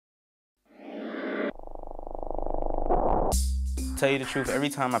tell you the truth, every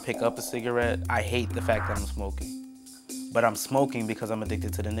time I pick up a cigarette, I hate the fact that I'm smoking. But I'm smoking because I'm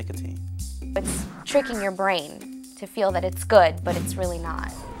addicted to the nicotine. It's tricking your brain to feel that it's good, but it's really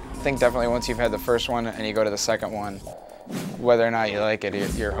not. I think definitely once you've had the first one and you go to the second one, whether or not you like it,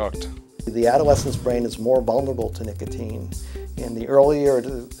 you're hooked. The adolescent's brain is more vulnerable to nicotine, and the earlier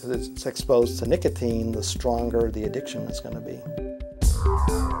it's exposed to nicotine, the stronger the addiction is going to be.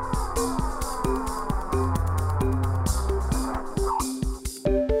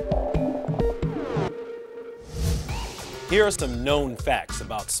 Here are some known facts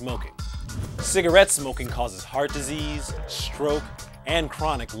about smoking. Cigarette smoking causes heart disease, stroke, and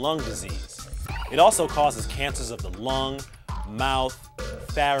chronic lung disease. It also causes cancers of the lung, mouth,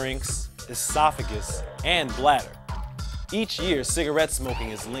 pharynx, esophagus, and bladder. Each year, cigarette smoking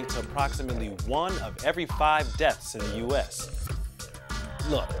is linked to approximately 1 of every 5 deaths in the US.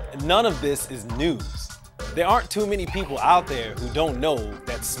 Look, none of this is news. There aren't too many people out there who don't know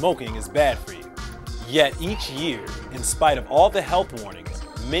that smoking is bad for you. Yet each year, in spite of all the health warnings,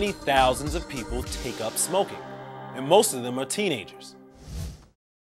 many thousands of people take up smoking, and most of them are teenagers.